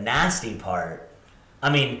 The nasty part. I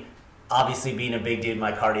mean, obviously being a big dude,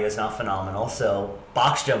 my cardio is not phenomenal, so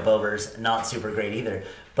box jump overs not super great either.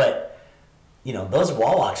 But those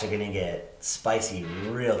wall walks are gonna get spicy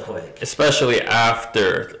real quick, especially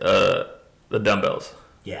after the dumbbells.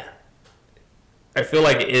 Yeah, I feel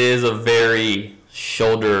like it is a very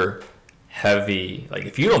shoulder heavy. Like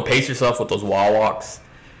if you don't pace yourself with those wall walks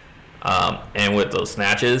and with those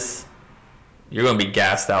snatches, you're going to be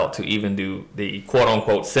gassed out to even do the quote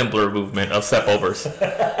unquote simpler movement of step overs.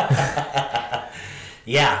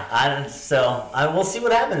 Yeah, we'll see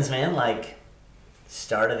what happens, man. Like,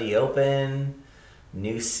 start of the Open,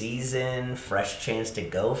 new season, fresh chance to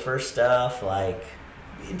go for stuff. Like,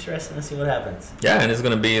 be interesting to see what happens. Yeah, and it's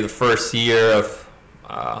going to be the first year of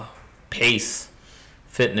pace,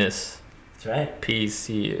 fitness. That's right.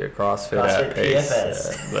 PC, CrossFit at Pace.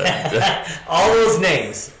 PFS. All those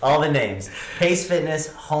names, all the names. Pace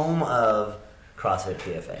Fitness, home of CrossFit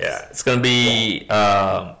PFS. Yeah, it's going to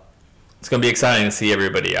be exciting to see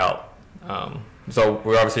everybody out. So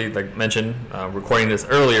we're obviously, like mentioned, recording this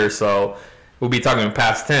earlier, so we'll be talking in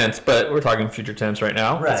past tense, but we're talking future tense right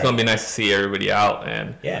now. Right. It's going to be nice to see everybody out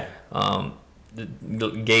and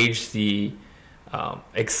gauge the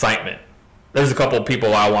excitement. There's a couple of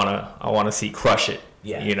people I want to see crush it.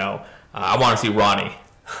 Yeah. You know, I want to see Ronnie.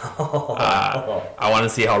 I want to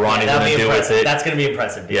see how Ronnie's going to do with it. That's going to be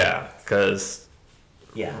impressive. Dude. Yeah, because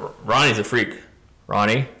Ronnie's a freak.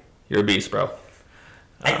 Ronnie, you're a beast, bro.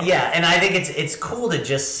 And I think it's cool to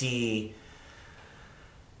just see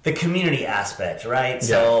the community aspect, right? Yeah.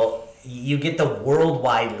 So you get the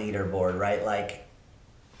worldwide leaderboard, right? Like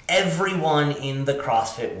everyone in the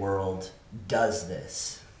CrossFit world does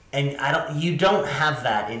this. And you don't have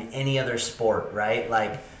that in any other sport, right?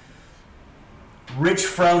 Like Rich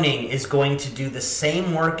Froning is going to do the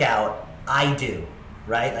same workout I do,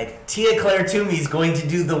 right? Like Tia Claire Toomey is going to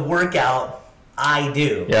do the workout I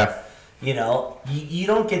do. Yeah. You know, you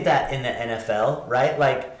don't get that in the NFL, right?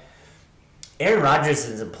 Like Aaron Rodgers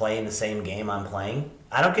isn't playing the same game I'm playing.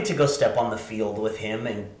 I don't get to go step on the field with him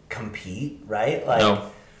and compete, right? Like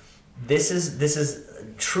no. This is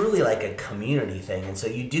truly like a community thing, and so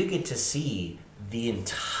you do get to see the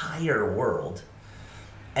entire world.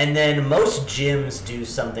 And then most gyms do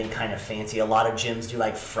something kind of fancy. A lot of gyms do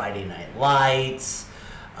like Friday Night Lights.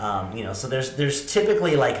 So there's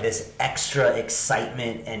typically like this extra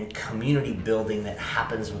excitement and community building that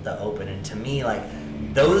happens with the Open. And to me, like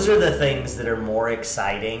those are the things that are more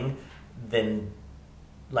exciting than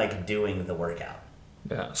like doing the workout.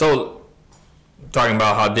 Yeah. So talking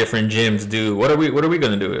about how different gyms do, what are we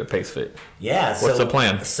going to do at Pace Fit? Yeah. What's the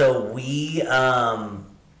plan? So we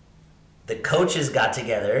the coaches got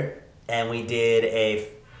together and we did a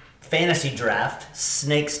fantasy draft,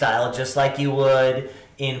 snake style, just like you would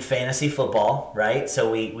in fantasy football, right?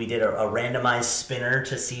 So we did a randomized spinner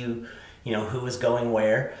to see who was going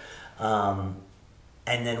where, and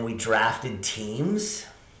then we drafted teams.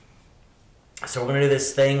 So we're gonna do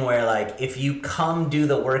this thing where like if you come do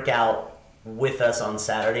the workout with us on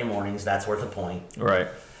Saturday mornings, that's worth a point. Right.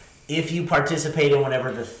 If you participate in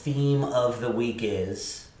whatever the theme of the week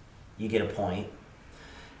is, you get a point.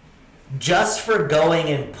 Just for going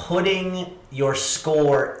and putting your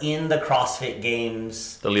score in the CrossFit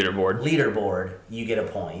Games the leaderboard, you get a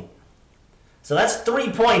point. So that's 3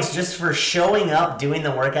 points just for showing up, doing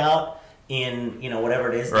the workout in,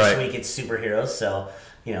 whatever it is. This week it's superheroes, so,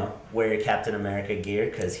 wear your Captain America gear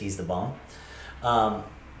because he's the bomb.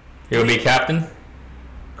 You'll be captain? Of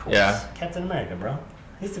course. Yeah. Captain America, bro.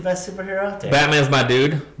 He's the best superhero out there. Batman's my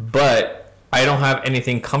dude, but I don't have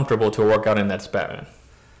anything comfortable to work out in that's Batman.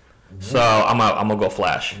 So I'm gonna go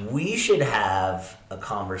Flash. We should have a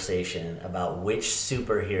conversation about which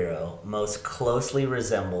superhero most closely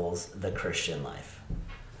resembles the Christian life.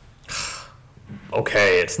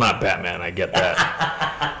 Okay, it's not Batman. I get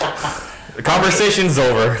that. The conversation's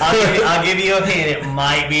over. I'll give you a hint. It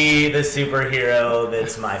might be the superhero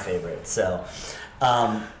that's my favorite. So,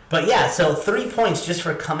 but yeah, so 3 points just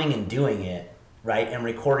for coming and doing it, right, and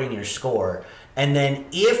recording your score. And then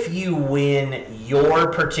if you win your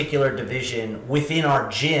particular division within our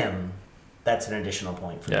gym, that's an additional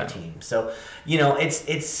point for the team. So,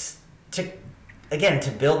 it's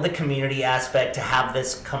to build the community aspect, to have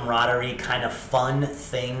this camaraderie kind of fun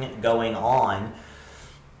thing going on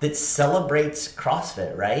that celebrates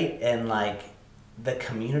CrossFit, right? And like the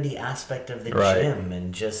community aspect of the gym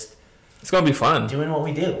and just it's gonna be fun doing what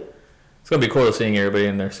we do. It's gonna be cool seeing everybody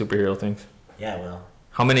in their superhero things. Yeah, well.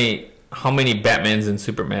 How many Batmans and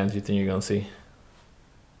Supermans do you think you're gonna see?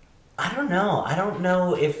 I don't know. I don't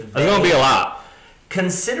know if there's gonna be a lot.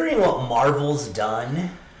 Considering what Marvel's done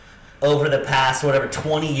over the past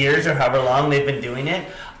 20 years or however long they've been doing it,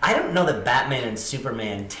 I don't know that Batman and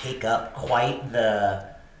Superman take up quite the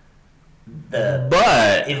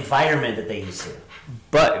environment that they used to.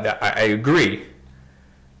 But I agree.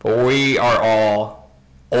 But we are all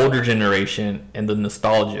older generation, and the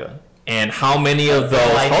nostalgia And how many of those?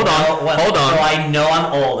 So Hold on. So I know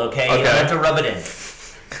I'm old. Okay, you don't have to rub it in.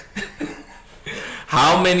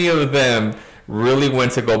 How many of them really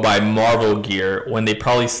went to go buy Marvel gear when they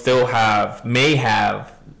probably still may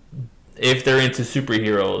have, if they're into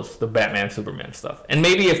superheroes, the Batman, Superman stuff? And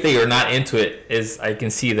maybe if they are not into it, I can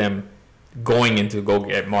see them going into go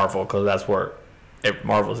get Marvel, because that's where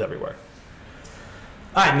Marvel's everywhere.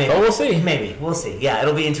 All right, maybe. So we'll see. Maybe. We'll see. Yeah,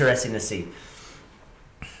 it'll be interesting to see.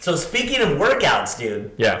 So speaking of workouts,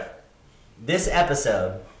 dude. Yeah. This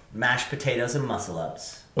episode, mashed potatoes and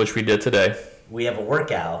muscle-ups. Which we did today. We have a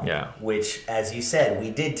workout. Yeah. Which, as you said, we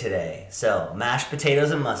did today. So, mashed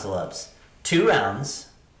potatoes and muscle-ups. 2 rounds.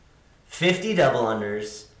 50 double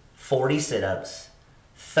unders. 40 sit-ups.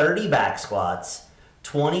 30 back squats.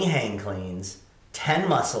 20 hang cleans. 10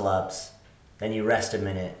 muscle-ups. Then you rest a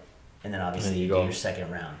minute. And then obviously you do your second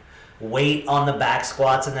round. Weight on the back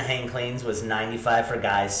squats and the hang cleans was 95 for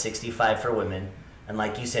guys, 65 for women. And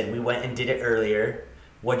like you said, we went and did it earlier.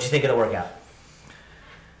 What'd you think of the workout?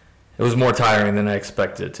 It was more tiring than I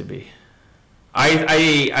expected it to be.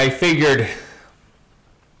 I figured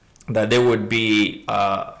that there would be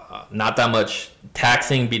not that much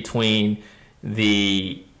taxing between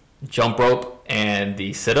the jump rope and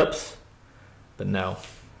the sit-ups, but no.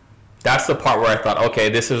 That's the part where I thought, okay,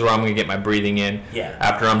 this is where I'm going to get my breathing in. Yeah.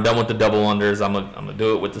 After I'm done with the double unders, I'm gonna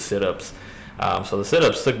do it with the sit-ups. So the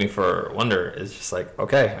sit-ups took me for a wonder. It's just like,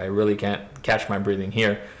 okay, I really can't catch my breathing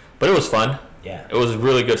here. But it was fun. Yeah. It was a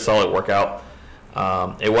really good, solid workout.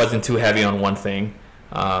 It wasn't too heavy on one thing.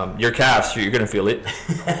 Your calves, you're going to feel it.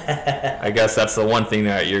 I guess that's the one thing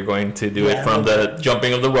that you're going to do it from the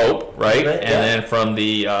jumping of the rope, right? And then from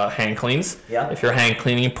the hang cleans. Yeah. If you're hang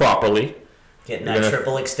cleaning properly. Getting that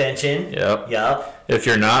triple extension. Yep. If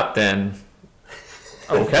you're not, then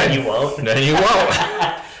okay. Then you won't. Then you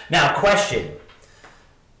won't. Now, question.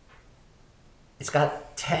 It's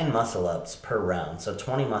got 10 muscle-ups per round, so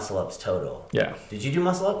 20 muscle-ups total. Yeah. Did you do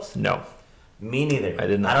muscle-ups? No. Me neither. I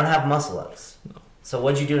did not. I don't have muscle-ups. No. So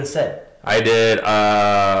what'd you do instead? I did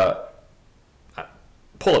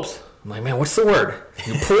pull-ups. I'm like, man, what's the word?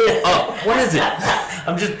 You pull up. What is it?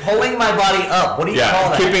 I'm just pulling my body up. What do you call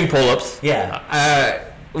that? Kipping pull-ups. Yeah.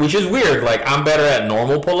 Which is weird. Like, I'm better at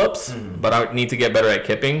normal pull-ups, but I need to get better at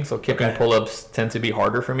kipping. So kipping pull-ups tend to be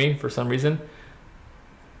harder for me for some reason.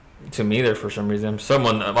 To me, they're for some reason.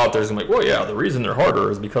 Someone out there is like, well, yeah, the reason they're harder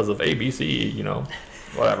is because of A, B, C, you know,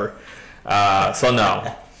 whatever. So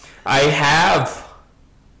no. I have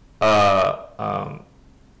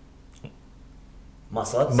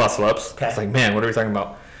muscle-ups. Okay. It's like, man, what are we talking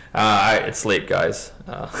about? It's late, guys.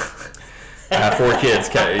 I have 4 kids.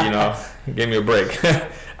 You know, give me a break.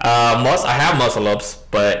 I have muscle-ups,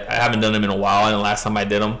 but I haven't done them in a while. And the last time I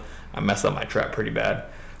did them, I messed up my trap pretty bad.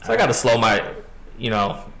 So I got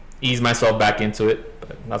to ease myself back into it.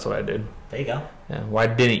 But that's what I did. There you go. Yeah. Why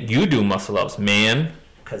didn't you do muscle-ups, man?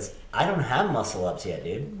 Because I don't have muscle-ups yet,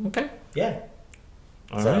 dude. Okay. Yeah.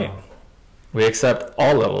 All right. We accept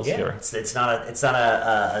all levels here. It's not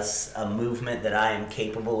a movement that I am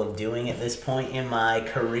capable of doing at this point in my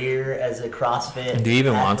career as a CrossFit. Do you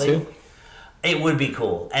even athlete. want to? It would be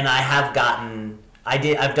cool, and I've done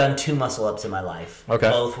 2 muscle ups in my life. Okay.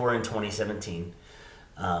 Both were in 2017.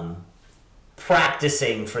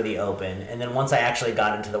 Practicing for the Open, and then once I actually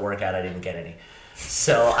got into the workout, I didn't get any.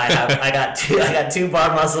 So I got 2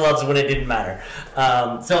 bar muscle ups when it didn't matter.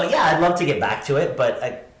 So yeah, I'd love to get back to it,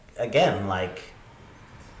 but again, like,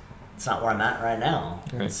 it's not where I'm at right now.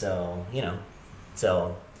 Right. So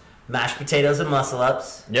mashed potatoes and muscle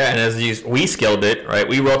ups. Yeah, and we scaled it, right?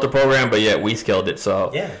 We wrote the program, but yet we scaled it.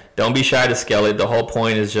 So don't be shy to scale it. The whole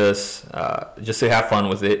point is just to have fun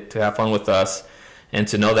with it, to have fun with us, and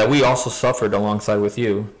to know that we also suffered alongside with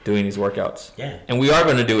you doing these workouts. Yeah. And we are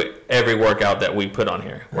going to do it every workout that we put on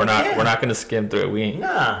here. We're not going to skim through it. We ain't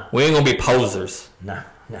going to be posers. No.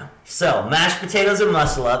 So, mashed potatoes and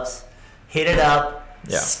muscle ups. Hit it up.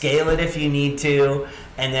 Yeah. Scale it if you need to.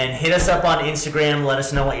 And then hit us up on Instagram. Let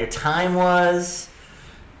us know what your time was.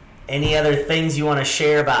 Any other things you want to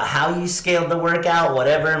share about how you scaled the workout,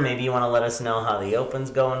 whatever. Maybe you want to let us know how the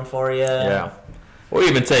Open's going for you. Yeah. We'll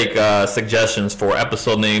even take suggestions for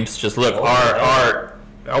episode names. Just look,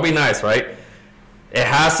 that'll be nice, right? It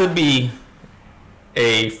has to be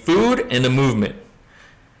a food and a movement.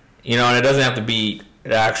 You know, and it doesn't have to be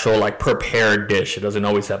an actual, like, prepared dish. It doesn't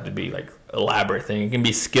always have to be, like, elaborate thing. It can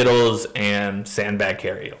be Skittles and sandbag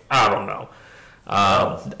carry. I don't know.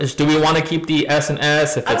 Do we want to keep the S and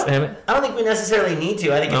S if it's him? I don't think we necessarily need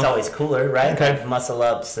to. I think it's always cooler, right? Okay. Like muscle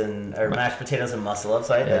ups or mashed potatoes and muscle ups.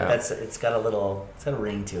 Right? It's got a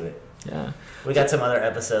ring to it. Yeah. We got some other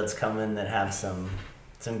episodes coming that have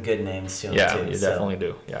Some good names to them, Yeah, too. you definitely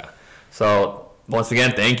do. Yeah. So once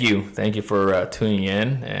again, thank you for tuning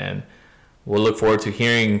in, and we'll look forward to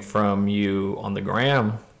hearing from you on the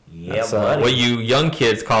gram. Yeah, That's buddy. what you young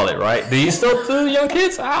kids call it, right? Do you still do young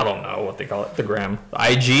kids? I don't know what they call it. The gram,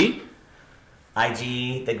 IG,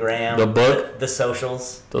 the gram, the book, the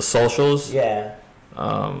socials. the socials, Yeah.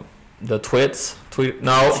 the tweeters.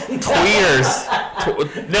 No, Twitter.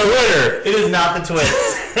 It is not the twins.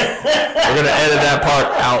 We're gonna edit that part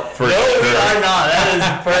out for No, sure. we are not. That is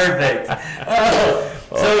perfect.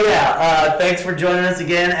 So yeah, thanks for joining us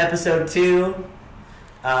again, episode 2.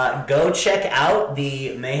 Go check out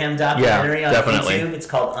the Mayhem documentary on definitely. YouTube. It's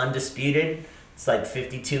called Undisputed. It's like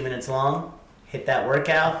 52 minutes long. Hit that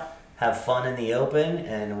workout. Have fun in the open,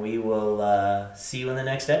 and we will see you in the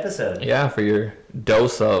next episode. Yeah, for your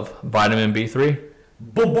dose of vitamin B3.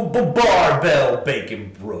 Barbell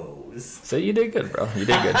Bacon Bros. So you did good, bro. You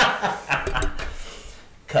did good.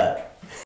 Cut.